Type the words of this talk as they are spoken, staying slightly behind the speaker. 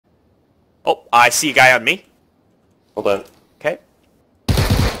Oh, I see a guy on me. Hold on. Okay.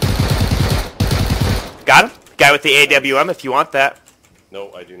 Got him. Guy with the AWM if you want that.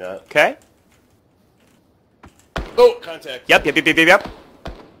 No, I do not. Okay. Oh, contact. Yep.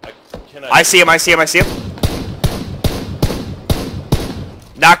 Cannot. I see him.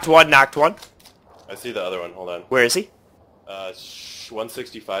 Knocked one. I see the other one. Hold on. Where is he?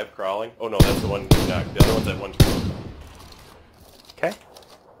 165 crawling. Oh no, that's the one you knocked. The other one's at 120. Okay.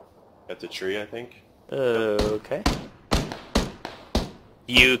 At the tree, I think. Okay.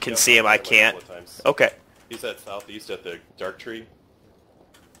 You can see him. I can't. Okay. He's at southeast at the dark tree.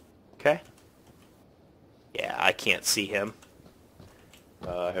 Okay. Yeah, I can't see him.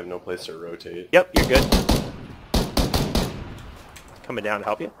 I have no place to rotate. Yep, you're good. Coming down to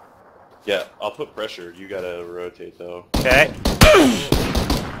help you. Yeah, I'll put pressure. You gotta rotate though. Okay.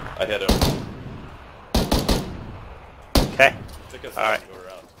 I had him. Okay. Take us All right. Go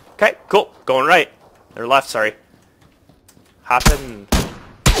around. Okay, cool. Going right. Or left, sorry. Hopping.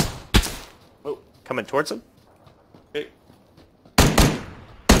 Oh. Coming towards him. Okay.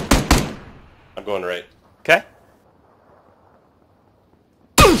 I'm going right. Okay.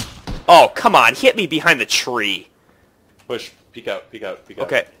 Oh, come on. Hit me behind the tree. Push. Peek out.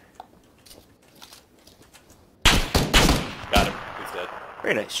 Okay. Got him. He's dead.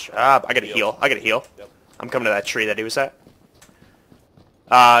 Very nice job. I gotta heal. Yep. I'm coming to that tree that he was at.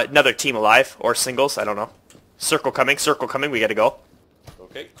 Another team alive. Or singles. I don't know. Circle coming. We gotta go.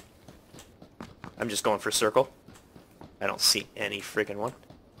 Okay. I'm just going for circle. I don't see any friggin' one.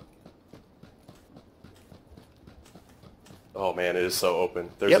 Oh man, it is so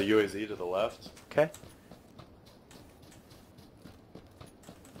open. There's Yep. a UAZ to the left. Okay.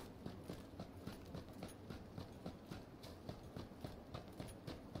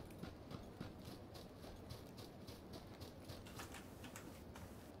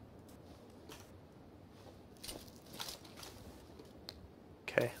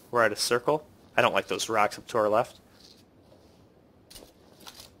 Okay, we're at a circle. I don't like those rocks up to our left.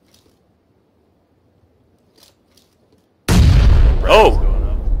 Oh!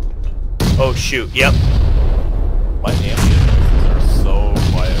 Oh shoot, yep. My ambient noises are so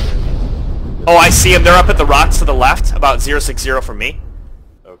quiet right now. Oh, I see them. They're up at the rocks to the left, about 060 from me.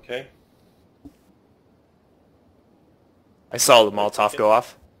 Okay. I saw the Molotov go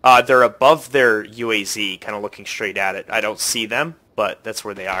off. They're above their UAZ, kind of looking straight at it. I don't see them, but that's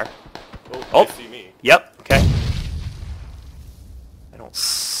where they are. Oh, they see me. Yep, okay. I don't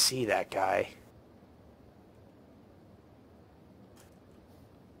see that guy.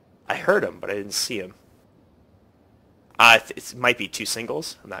 I heard him, but I didn't see him. It might be two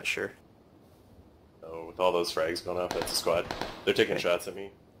singles. I'm not sure. Oh, with all those frags going off, that's a squad. They're taking shots at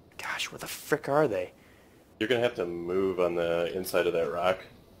me. Gosh, where the frick are they? You're gonna have to move on the inside of that rock.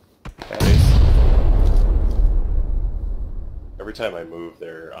 Okay. Every time I move,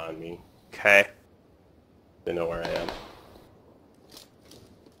 they're on me. Okay. They know where I am.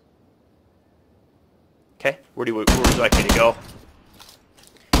 Okay. Where would you like me to go?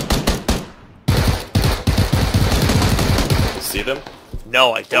 See them?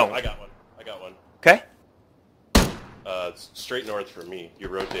 No, I don't. Oh, I got one. Okay. Straight north from me. You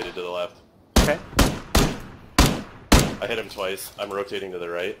rotated to the left. Okay. I hit him twice. I'm rotating to the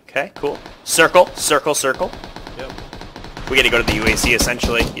right. Okay, cool. Circle. Yep. We gotta go to the UAC,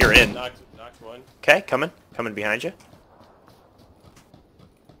 essentially. You're in. Knocked one. Okay, coming behind you.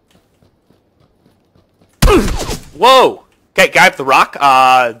 Whoa! Okay, guy up the rock.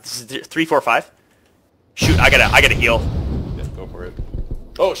 345. Shoot, I gotta heal. Yeah, go for it.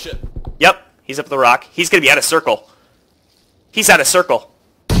 Oh shit. Yep, he's up the rock. He's gonna be out of circle. He's out of circle.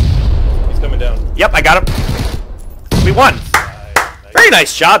 He's coming down. Yep, I got him. We won. Nice. Very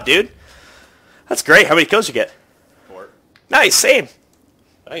nice job, dude. That's great. How many kills you get? 4. Nice, same.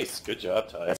 Nice. Good job, Ty.